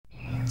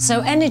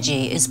So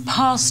energy is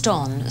passed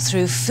on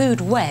through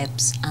food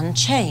webs and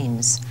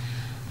chains.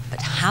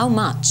 But how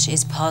much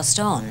is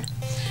passed on?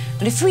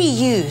 Well, if we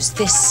use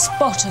this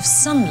spot of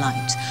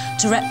sunlight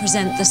to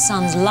represent the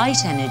sun's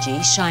light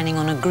energy shining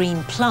on a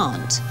green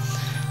plant,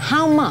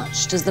 how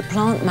much does the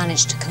plant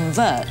manage to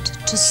convert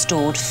to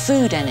stored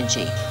food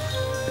energy?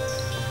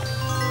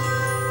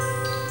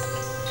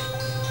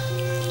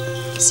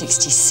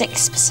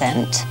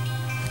 66%.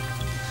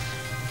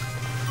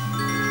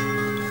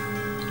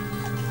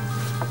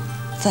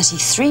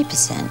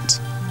 33%.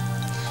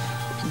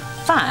 In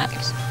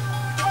fact,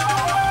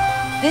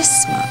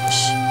 this much,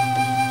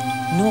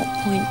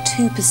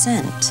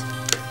 0.2%.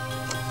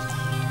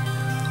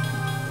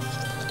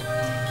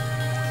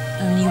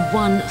 Only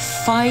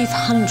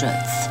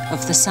 1/500th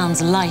of the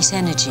sun's light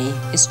energy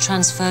is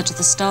transferred to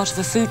the start of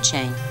a food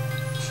chain.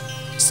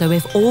 So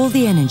if all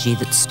the energy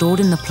that's stored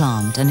in the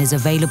plant and is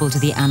available to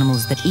the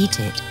animals that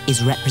eat it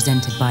is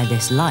represented by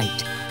this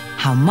light,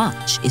 how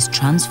much is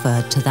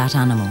transferred to that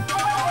animal?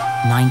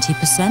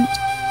 90%?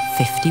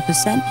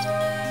 50%?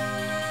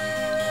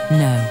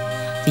 No,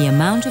 the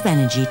amount of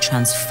energy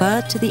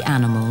transferred to the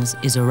animals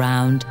is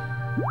around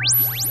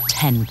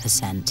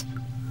 10%.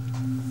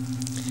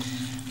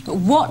 But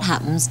what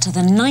happens to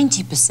the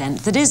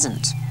 90% that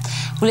isn't?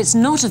 Well, it's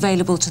not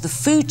available to the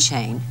food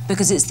chain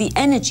because it's the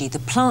energy the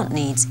plant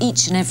needs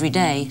each and every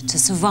day to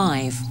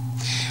survive.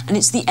 And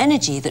it's the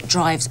energy that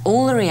drives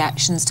all the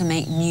reactions to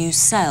make new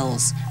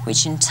cells,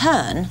 which in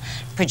turn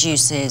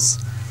produces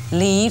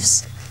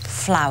leaves,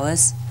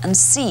 flowers and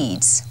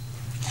seeds.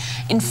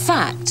 In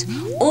fact,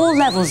 all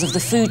levels of the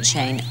food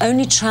chain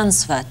only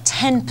transfer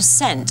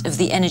 10% of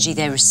the energy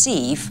they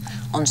receive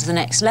onto the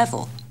next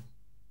level.